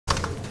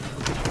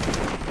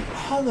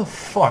How the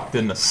fuck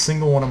didn't a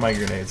single one of my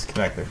grenades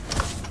connect there?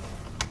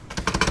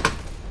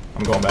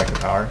 I'm going back to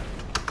power.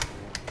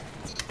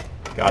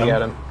 Got him? I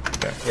got him.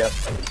 Okay. Yep.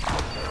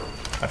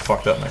 I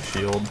fucked up my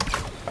shield.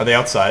 Are they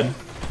outside?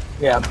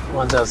 Yeah,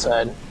 one's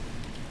outside.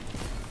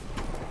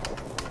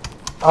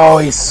 Oh,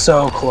 he's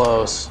so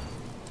close.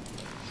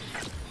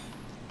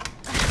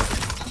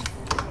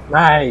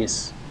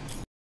 Nice.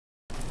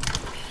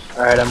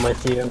 Alright, I'm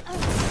with you.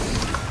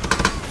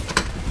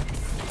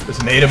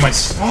 There's nade in my...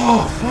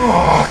 Oh,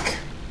 fuck!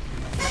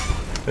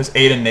 There's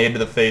 8 and nade to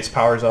the face.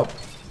 Power's up.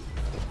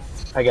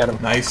 I got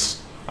him.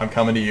 Nice. I'm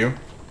coming to you.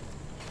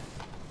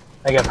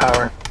 I got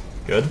power.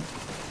 Good.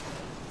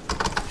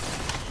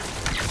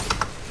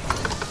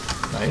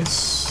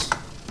 Nice.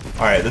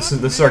 Alright, this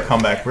is our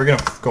comeback. We're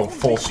gonna go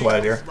full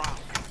sweat here.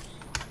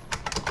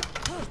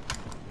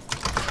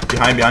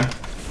 Behind.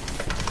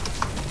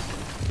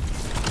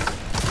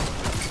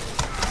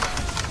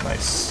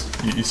 Nice.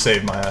 You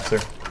saved my ass there.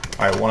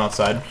 Alright, one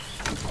outside.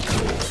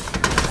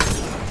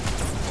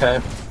 Okay,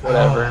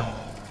 whatever.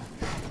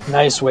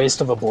 Nice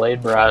waste of a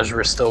blade barrage.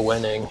 We're still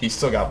winning. He's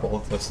still got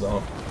both of us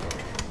though.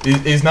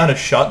 He's not a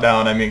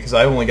shutdown, I mean, because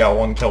I only got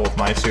 1 kill with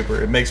my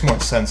super. It makes more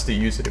sense to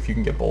use it if you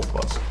can get both of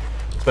us.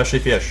 Especially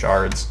if he has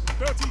shards.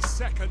 30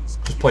 seconds.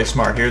 Just play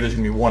smart here. There's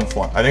going to be one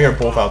flank. I think they're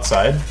both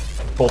outside.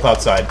 Both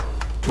outside.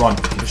 Run.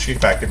 Just get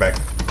back. Get back.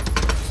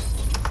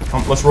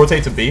 Come, let's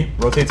rotate to B.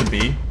 Rotate to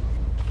B.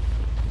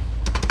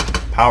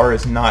 Power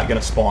is not going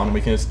to spawn.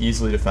 We can just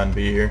easily defend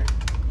B here.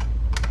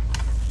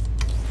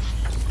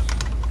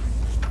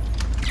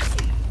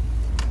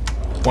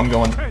 One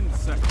going.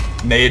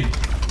 Nade.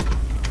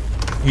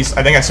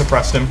 I think I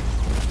suppressed him.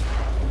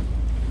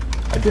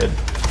 I did.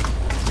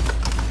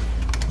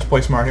 Let's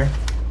play smart here.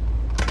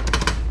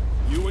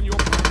 You and your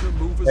partner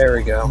move as There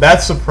we go. That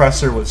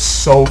suppressor was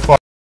so far.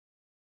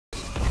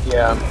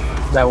 Yeah,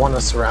 that won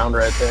us around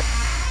right there.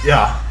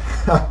 Yeah.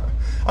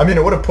 I mean,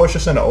 it would have pushed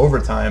us into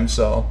overtime,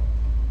 so...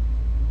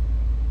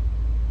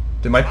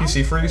 Did my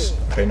PC freeze?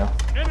 Okay, no.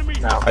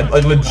 No. I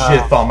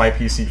legit thought my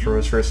PC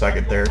froze for a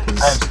second there, I have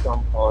because...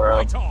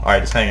 Stormcaller up.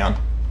 Alright, just hang on.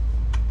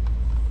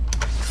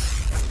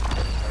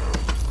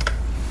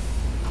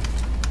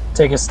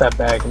 Take a step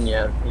back and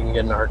yeah, you can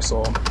get an Arc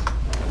Soul.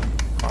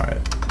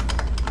 Alright.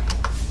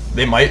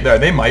 They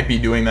might be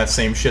doing that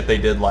same shit they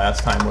did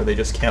last time, where they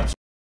just camped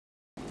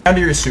down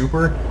to your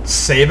super,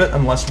 save it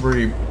unless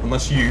we're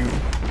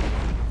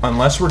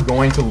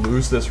going to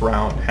lose this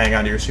round. Hang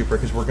on to your super,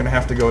 because we're gonna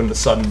have to go into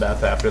sudden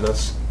death after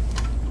this.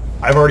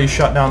 I've already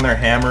shut down their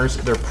hammers.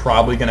 They're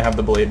probably gonna have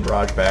the blade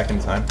barrage back in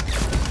time.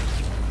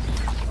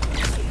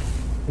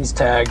 He's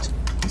tagged.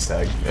 He's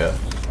tagged, yeah.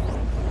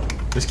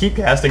 Just keep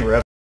casting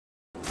rev.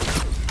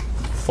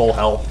 Full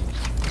health.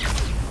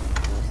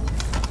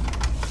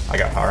 I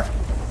got power.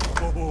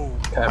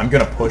 Okay. I'm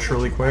gonna push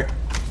really quick.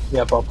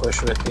 Yep, I'll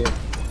push with you.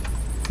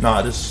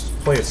 Nah, just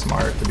play it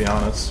smart, to be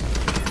honest.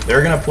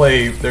 They're gonna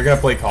play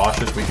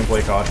cautious, we can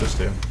play cautious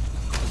too.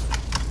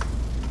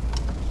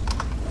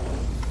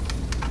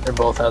 They're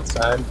both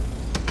outside.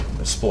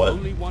 They're split.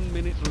 only 1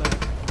 minute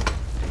left.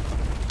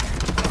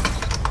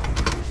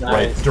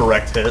 Nice. Right,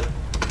 direct hit.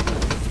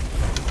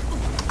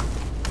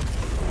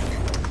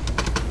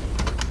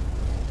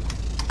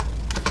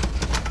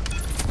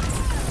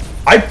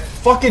 I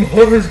fucking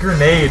hit his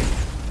grenade,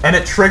 and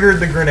it triggered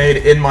the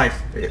grenade in my...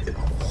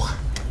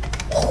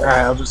 Alright,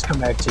 I'll just come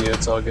back to you,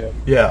 it's all good.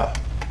 Yeah.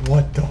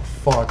 What the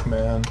fuck,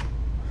 man?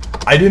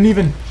 I didn't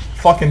even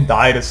fucking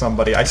die to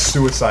somebody. I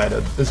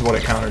suicided, is what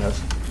it counted as.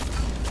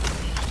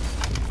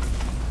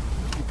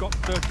 You've got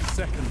 30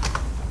 seconds.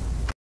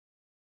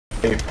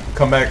 Hey,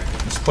 come back.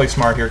 Just play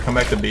smart here. Come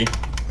back to B.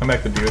 Come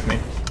back to B with me.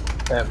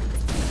 Okay.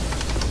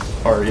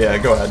 Or, yeah,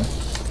 go ahead.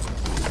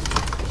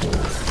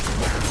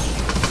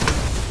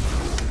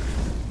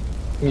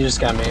 You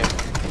just got me.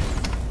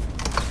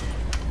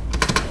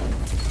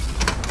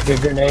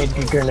 Good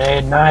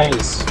grenade,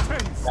 nice.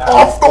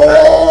 Off the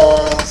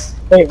walls!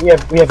 Hey, we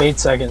have 8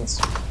 seconds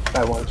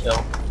by 1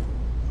 kill.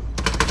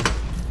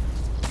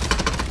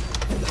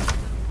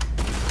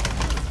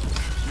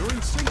 You're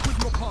in sync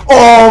with your partner.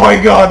 Oh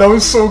my god, that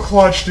was so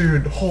clutch,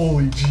 dude.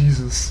 Holy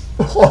Jesus.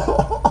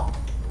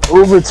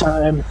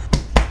 Overtime.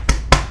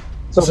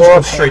 So Let's just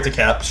go straight to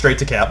cap. Straight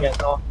to cap. Yeah,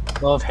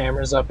 they'll have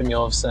hammers up and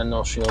you'll have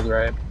Sentinel shield,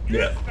 right?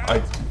 Yeah.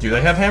 Do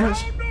they have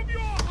hammers?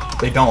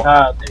 They don't.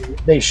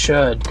 They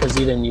should, because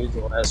he didn't use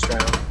the last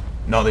round.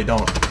 No, they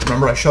don't.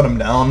 Remember I shut him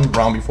down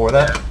round before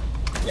that?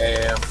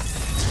 Yeah.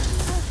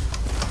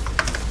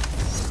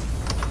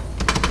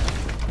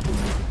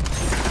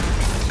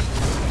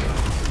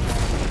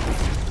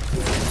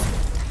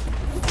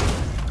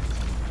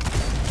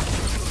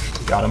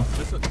 Got him.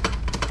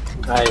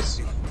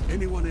 Nice.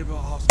 Anyone ever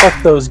asked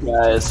Fuck those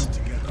guys.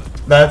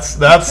 That's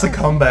the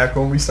comeback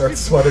when we start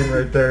sweating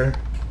right there.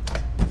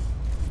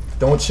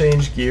 Don't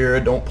change gear,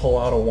 don't pull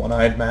out a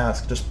one-eyed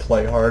mask, just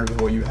play hard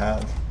with what you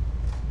have.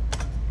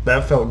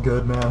 That felt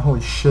good, man.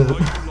 Holy shit. Are you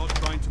not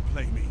trying to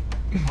play me?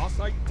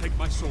 Arthite, take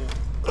my sword.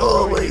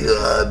 Oh my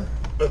god.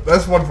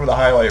 That's one for the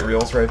highlight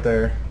reels right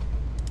there.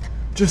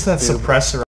 Just that suppressor.